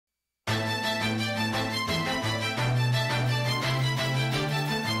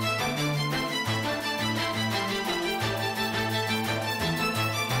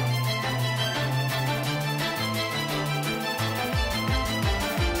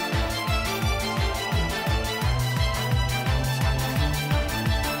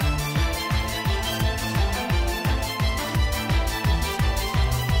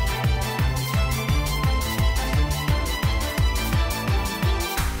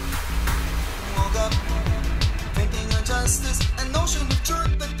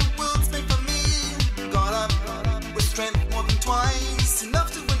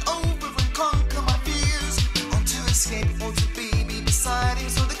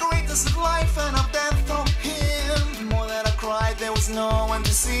this is life and of death for him. The more that I cried, there was no one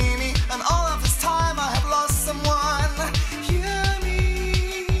to see me. And all of this time I have lost someone. Hear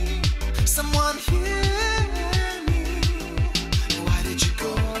me, someone hear me. Why did you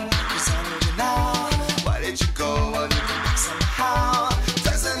go? 'Cause I know you now. Why did you go? Well, you came back somehow.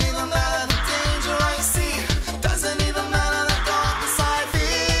 Doesn't even matter the danger I see. Doesn't even matter the darkness I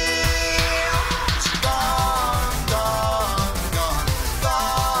feel. She's gone, gone, gone,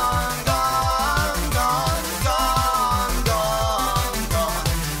 gone, gone, gone, gone, gone, gone,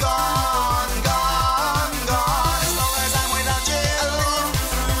 gone, gone, gone. As long as I'm without you, I live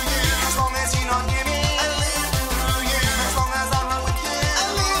through you. As long as you're not near me, I live through you. As long as I'm not with you, I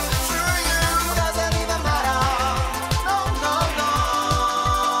live through you. Doesn't even matter. No, no, no.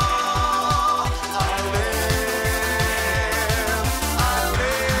 I live, I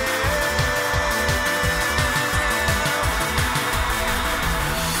live.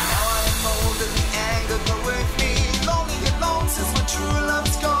 Now I know that the anger go with me. Lonely and alone since my true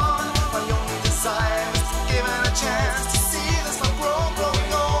love's gone. My only desire is to give it a chance to see this love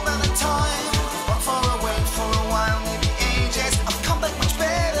growing old at a time. But far away for a while, maybe ages. I've come back much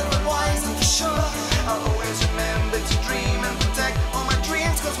better and wise, and for sure I'll always remember to dream and protect all my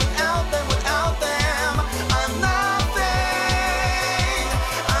dreams. 'Cause without them, I'm nothing.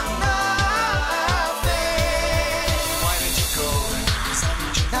 I'm nothing. Why did you go? 'Cause I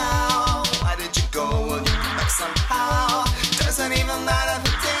need you now. Why did you go? Well, you come back somehow. Doesn't even matter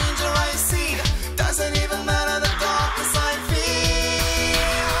the danger I see. Doesn't even matter the darkness I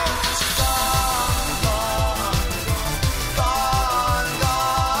feel. She's gone, gone, gone,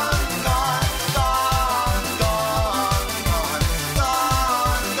 gone, gone, gone, gone, gone, gone,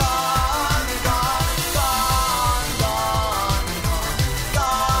 gone, gone, gone, gone,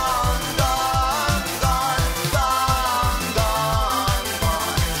 gone, gone, gone, gone, gone,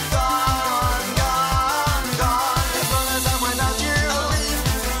 gone, gone. As long as I'm without you, I live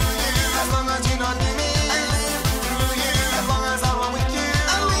through you. As long as you're not near me, I live through you. As long as I'm not with you,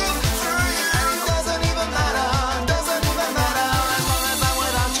 I live through you. And it doesn't even matter, doesn't even matter. As long as I'm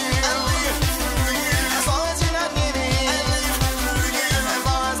without you, I live through you. As long as you're not near me, I live through you. As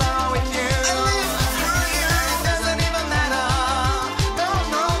long as I'm not with you, I live through you. It doesn't even matter. No,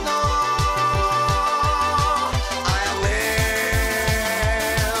 no, no. I live,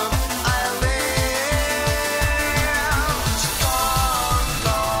 I live. She's gone,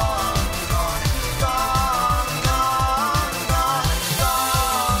 gone, gone, gone, gone, gone,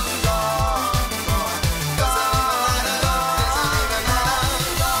 gone, gone, gone. Doesn't even matter, doesn't even matter.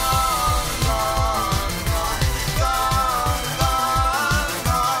 Gone, gone, gone, gone,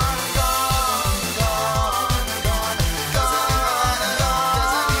 gone, gone, gone, gone. Doesn't even matter,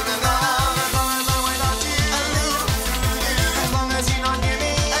 doesn't even matter. As long as I'm without you, I live through you. As long as you're not near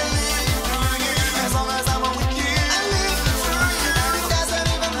me, I live through you. As long as I'm not with you, I live through you. And it doesn't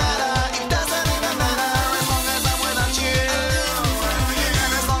even matter, it doesn't even matter. As long as I'm without you, I live through you.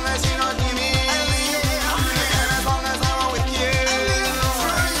 And as long as you're not near me, I live through you. And as long as I'm not with you, I live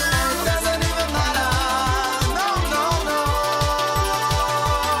through you. And it doesn't even matter. No, no, no.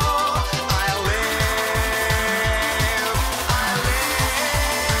 I live, I live.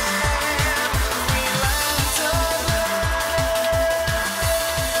 We learn to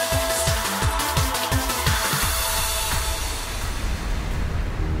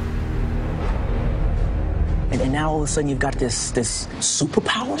And now all of a sudden you've got this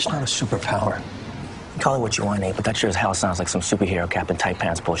superpower? It's not a superpower. Call it what you want, Nate, but that sure as hell sounds like some superhero cap and tight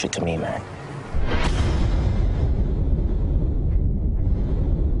pants bullshit to me, man.